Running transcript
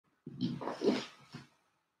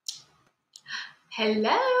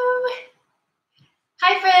Hello.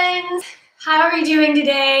 Hi friends. How are you doing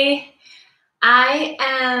today? I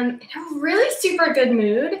am in a really super good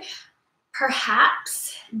mood.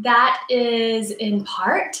 Perhaps that is in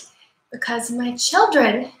part because my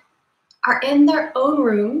children are in their own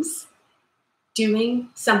rooms doing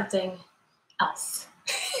something else.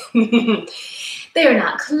 They are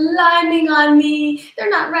not climbing on me. They're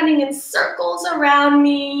not running in circles around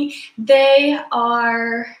me. They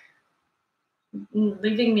are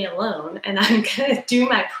leaving me alone, and I'm gonna do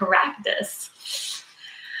my practice.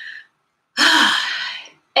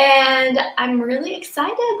 And I'm really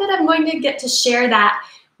excited that I'm going to get to share that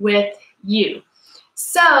with you.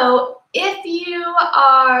 So if you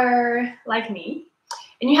are like me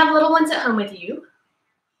and you have little ones at home with you,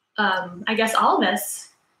 I guess all of us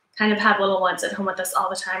kind of have little ones at home with us all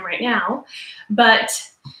the time right now,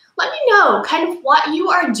 but let me know kind of what you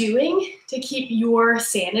are doing to keep your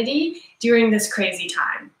sanity during this crazy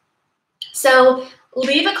time. So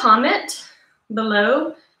leave a comment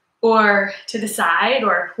below or to the side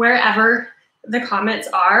or wherever the comments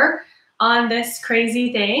are on this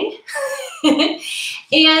crazy thing.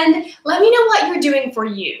 And let me know what you're doing for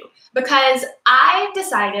you, because I've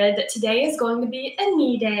decided that today is going to be a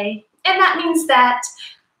me day. And that means that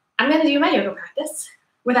I'm going to do my yoga practice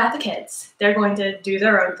without the kids. They're going to do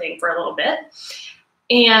their own thing for a little bit.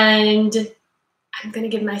 And I'm going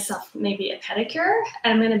to give myself maybe a pedicure,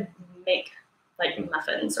 and I'm going to make like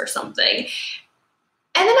muffins or something.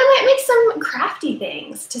 And then I might make some crafty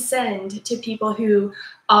things to send to people who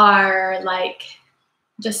are like,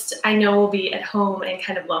 just I know will be at home and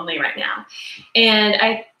kind of lonely right now. And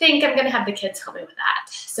I think I'm going to have the kids help me with that.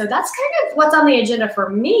 So that's kind of what's on the agenda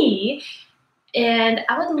for me. And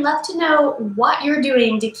I would love to know what you're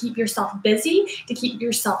doing to keep yourself busy, to keep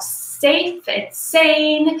yourself safe and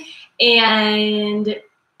sane, and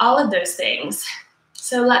all of those things.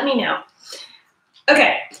 So let me know.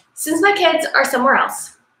 Okay, since my kids are somewhere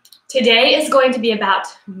else, today is going to be about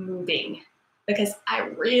moving, because I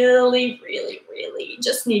really, really, really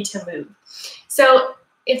just need to move. So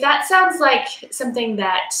if that sounds like something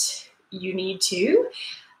that you need to,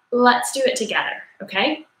 let's do it together,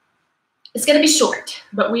 okay? It's going to be short,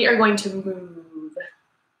 but we are going to move.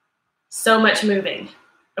 So much moving,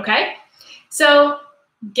 okay? So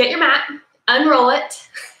get your mat, unroll it,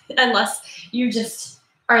 unless you just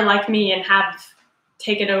are like me and have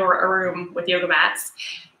taken over a room with yoga mats,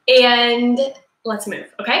 and let's move,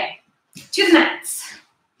 okay? To the mats.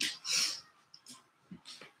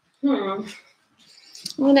 I'm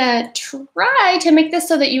gonna try to make this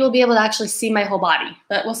so that you will be able to actually see my whole body,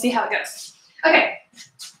 but we'll see how it goes. Okay.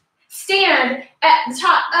 Stand at the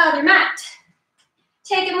top of your mat.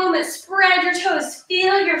 Take a moment, spread your toes,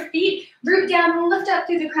 feel your feet, root down and lift up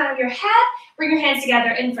through the crown of your head. Bring your hands together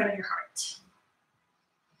in front of your heart.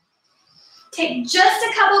 Take just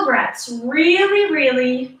a couple breaths, really,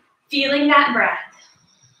 really feeling that breath.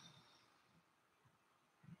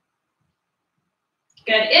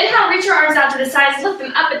 Good. Inhale, reach your arms out to the sides, lift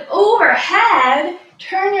them up and overhead.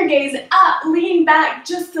 Turn your gaze up, lean back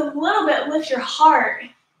just a little bit, lift your heart.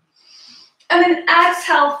 And then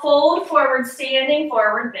exhale, fold forward, standing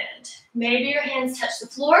forward bend. Maybe your hands touch the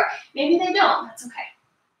floor, maybe they don't, that's okay.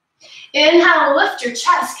 Inhale, lift your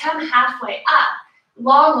chest, come halfway up.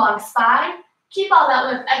 Long, long spine. Keep all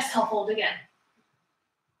that lift, exhale, fold again.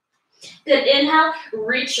 Good, inhale,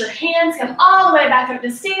 reach your hands, come all the way back up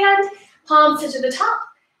to stand. Palms touch to the top.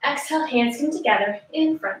 Exhale, hands come together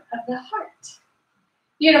in front of the heart.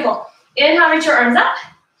 Beautiful. Inhale, reach your arms up.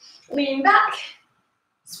 Lean back.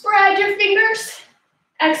 Spread your fingers.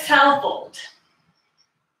 Exhale, fold.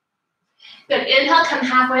 Good. Inhale, come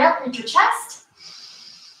halfway up, reach your chest.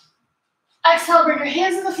 Exhale, bring your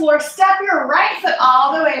hands to the floor. Step your right foot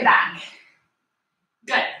all the way back.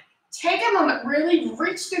 Good. Take a moment, really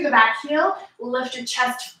reach through the back heel. Lift your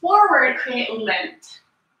chest forward, create length.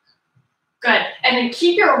 Good. And then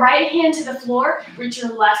keep your right hand to the floor. Reach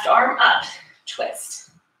your left arm up. Twist.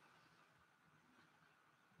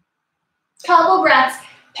 Couple breaths.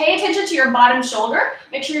 Pay attention to your bottom shoulder.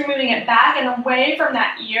 Make sure you're moving it back and away from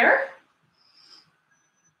that ear.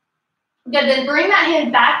 Good, then bring that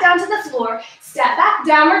hand back down to the floor. Step back,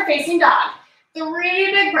 downward facing dog.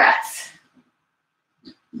 3 big breaths.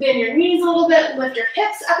 Bend your knees a little bit. Lift your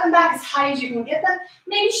hips up and back as high as you can get them.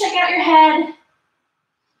 Maybe shake out your head.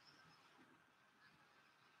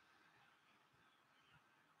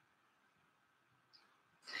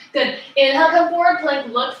 Good. Inhale, come forward,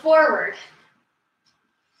 plank, look forward.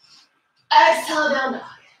 Exhale, down dog.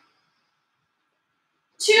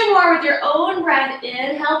 2 more with your own breath.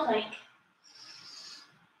 Inhale, plank.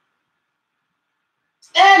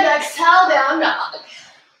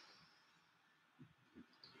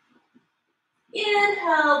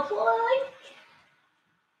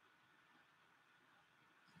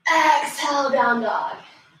 down dog.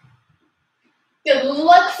 Good,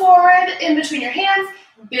 look forward in between your hands,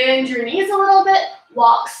 bend your knees a little bit,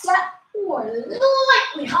 walk, step, or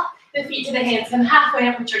lightly hop the feet to the hands, come halfway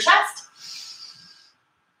up with your chest.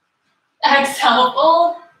 Exhale,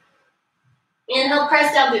 fold. Inhale,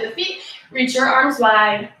 press down through the feet, reach your arms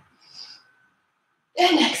wide.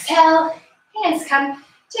 And exhale, hands come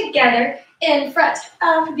together in front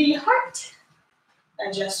of the heart.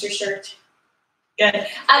 Adjust your shirt. Good.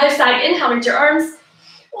 Other side, inhale, reach your arms.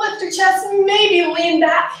 Lift your chest, maybe lean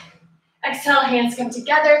back. Exhale, hands come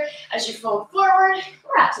together as you fold forward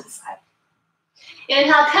or out to the side.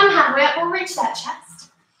 Inhale, come halfway up, we'll reach that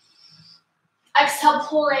chest. Exhale,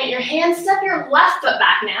 point your hands, step your left foot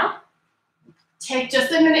back now. Take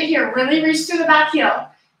just a minute here, really reach through the back heel.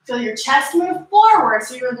 Feel your chest move forward,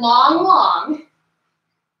 so you're long.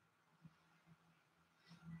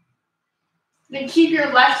 Then keep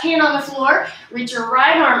your left hand on the floor, reach your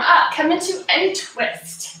right arm up, come into a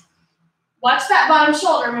twist. Watch that bottom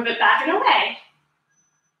shoulder, move it back and away.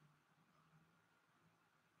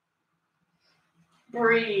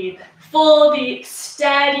 Breathe, full, deep,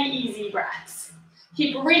 steady, easy breaths.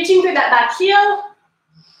 Keep reaching through that back heel,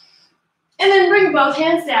 and then bring both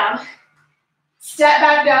hands down. Step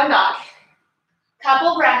back, down dog.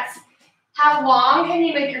 Couple breaths. How long can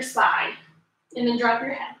you make your spine? And then drop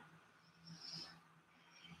your head.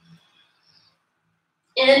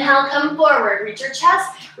 Inhale, come forward. Reach your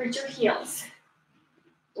chest, reach your heels.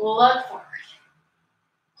 Look forward.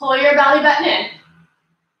 Pull your belly button in.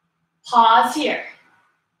 Pause here.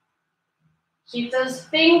 Keep those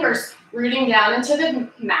fingers rooting down into the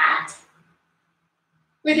mat.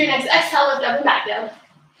 With your next exhale, lift up and back down.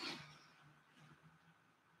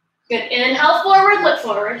 Good. Inhale, forward, look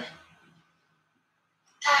forward.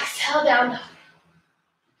 Exhale, down dog.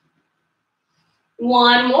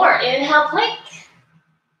 One more. Inhale, plank.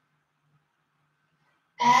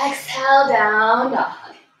 Exhale, down dog.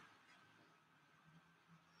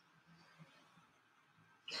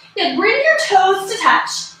 Good. Bring your toes to touch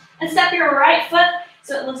and step your right foot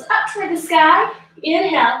so it looks up toward the sky.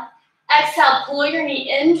 Inhale. Exhale, pull your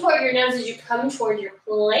knee in toward your nose as you come toward your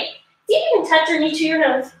plank. See if you can touch your knee to your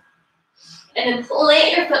nose. And then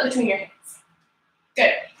plant your foot between your hands.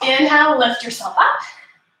 Good. Inhale, lift yourself up.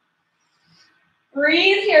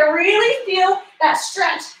 Breathe here. Really feel that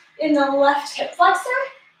stretch in the left hip flexor.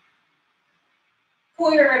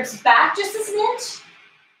 Pull your ribs back just a smidge.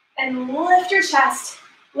 And lift your chest.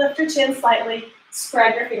 Lift your chin slightly.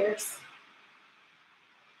 Spread your fingers.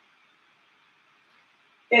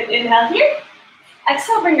 Good. Inhale here.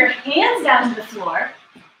 Exhale, bring your hands down to the floor.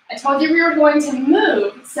 I told you we were going to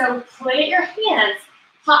move, so plant your hands,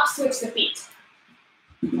 hop switch the feet.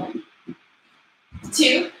 1,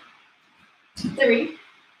 2, 3,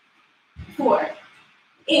 4,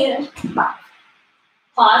 and 5.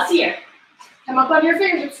 Pause here. Come up on your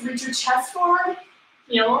fingertips, reach your chest forward,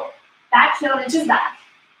 back heel reaches back.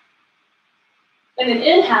 And then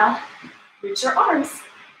inhale, reach your arms.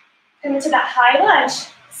 Come into that high lunge,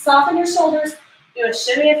 soften your shoulders, do a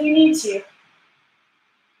shimmy if you need to.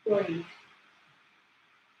 Breathe.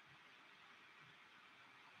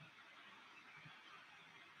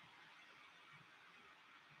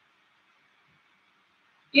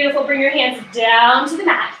 Beautiful, bring your hands down to the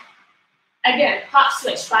mat. Again, hop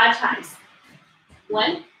switch 5 times.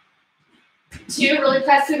 1, 2, really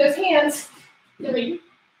press through those hands. 3,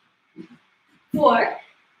 4,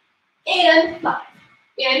 and 5.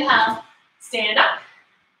 Inhale, stand up.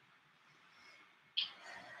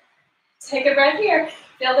 Take a breath here.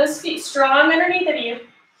 Feel those feet strong underneath of you.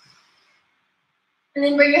 And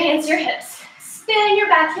then bring your hands to your hips. Spin your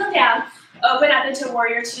back heel down. Open up into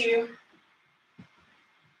warrior 2.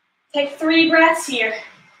 Take 3 breaths here.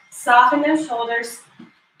 Soften those shoulders.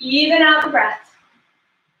 Even out the breath.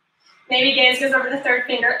 Maybe gaze goes over the 3rd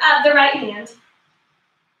finger of the right hand.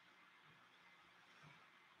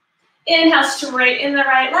 Inhale, straighten the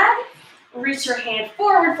right leg. Reach your hand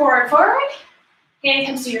forward, forward, forward. Hand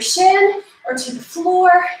comes to your shin or to the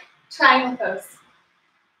floor. Triangle pose.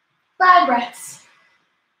 5 breaths.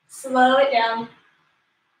 Slow it down.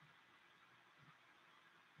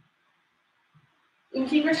 You can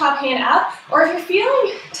keep your top hand up, or if you're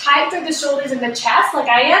feeling tight through the shoulders and the chest, like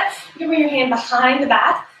I am, you can bring your hand behind the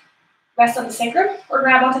back, rest on the sacrum, or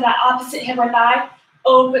grab onto that opposite hip or thigh,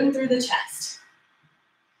 open through the chest.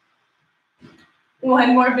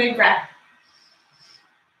 One more big breath.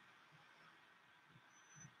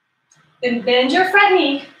 Then bend your front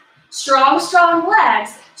knee, strong, strong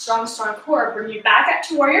legs, strong, strong core. Bring you back up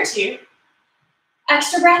to warrior 2.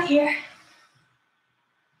 Extra breath here.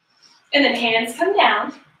 And then hands come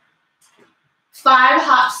down. 5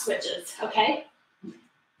 hop switches, okay?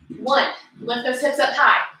 1, lift those hips up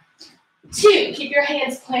high. 2, keep your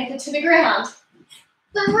hands planted to the ground.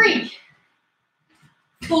 3,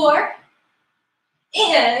 4,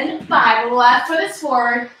 and 5. Left foot is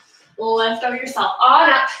forward. Lift over yourself. On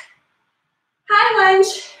up. High lunge.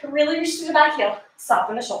 Really reach to the back heel.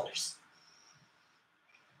 Soften the shoulders.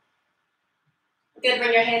 Good.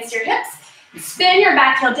 Bring your hands to your hips. Spin your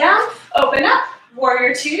back heel down. Open up.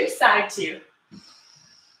 Warrior 2, side 2.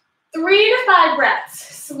 3 to 5 breaths.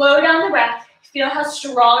 Slow down the breath. Feel how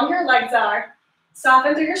strong your legs are.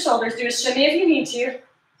 Soften through your shoulders. Do a shimmy if you need to.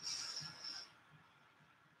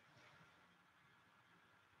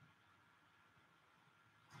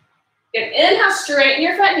 Good. Inhale, straighten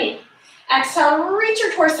your front knee. Exhale, reach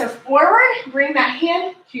your torso forward. Bring that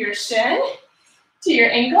hand to your shin, to your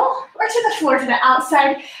ankle, or to the floor, to the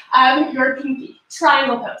outside of your pinky.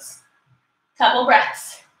 Triangle pose. Couple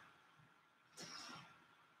breaths.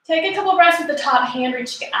 Take a couple breaths with the top hand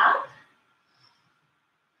reaching up.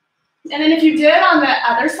 And then if you did on the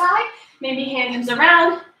other side, maybe hand comes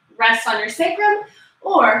around, rests on your sacrum,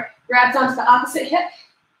 or grabs onto the opposite hip.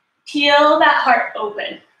 Peel that heart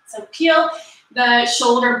open. So peel the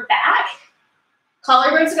shoulder back.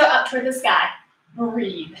 Collarbones go up toward the sky.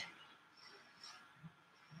 Breathe.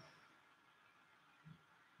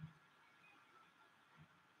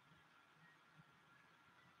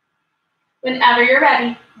 Whenever you're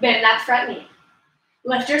ready, bend that front knee.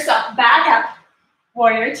 Lift yourself back up.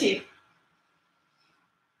 Warrior 2.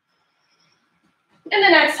 And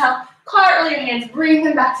then exhale, cartwheel your hands, bring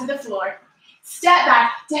them back to the floor. Step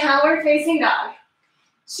back, downward facing dog.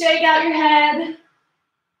 Shake out your head.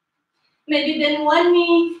 Maybe bend one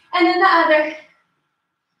knee and then the other.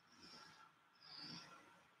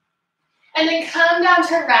 And then come down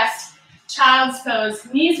to rest. Child's pose,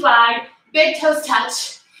 knees wide, big toes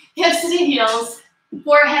touch, hips to the heels,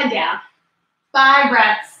 forehead down. 5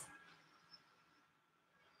 breaths.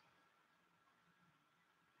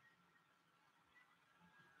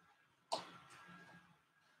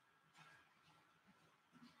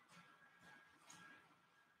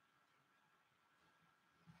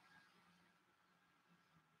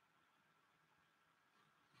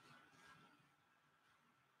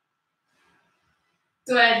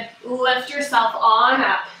 Good. Lift yourself on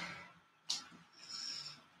up.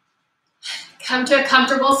 Come to a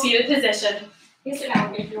comfortable seated position. You can sit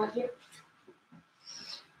down if you want to.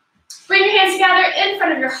 Bring your hands together in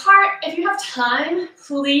front of your heart. If you have time,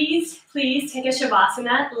 please take a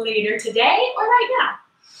Shavasana later today or right now.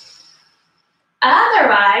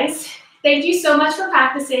 Otherwise, thank you so much for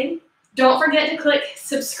practicing. Don't forget to click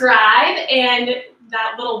subscribe and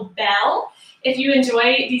that little bell if you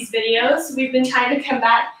enjoy these videos. We've been trying to come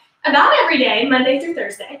back about every day, Monday through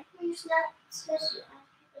Thursday.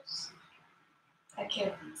 I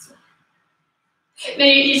can't.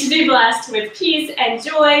 May you each be blessed with peace and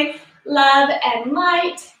joy, love and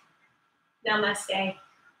light. Namaste.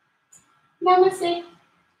 Namaste.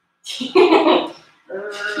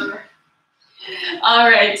 All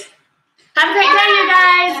right. Have a great day, you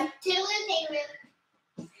guys. 2 in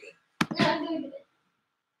the room.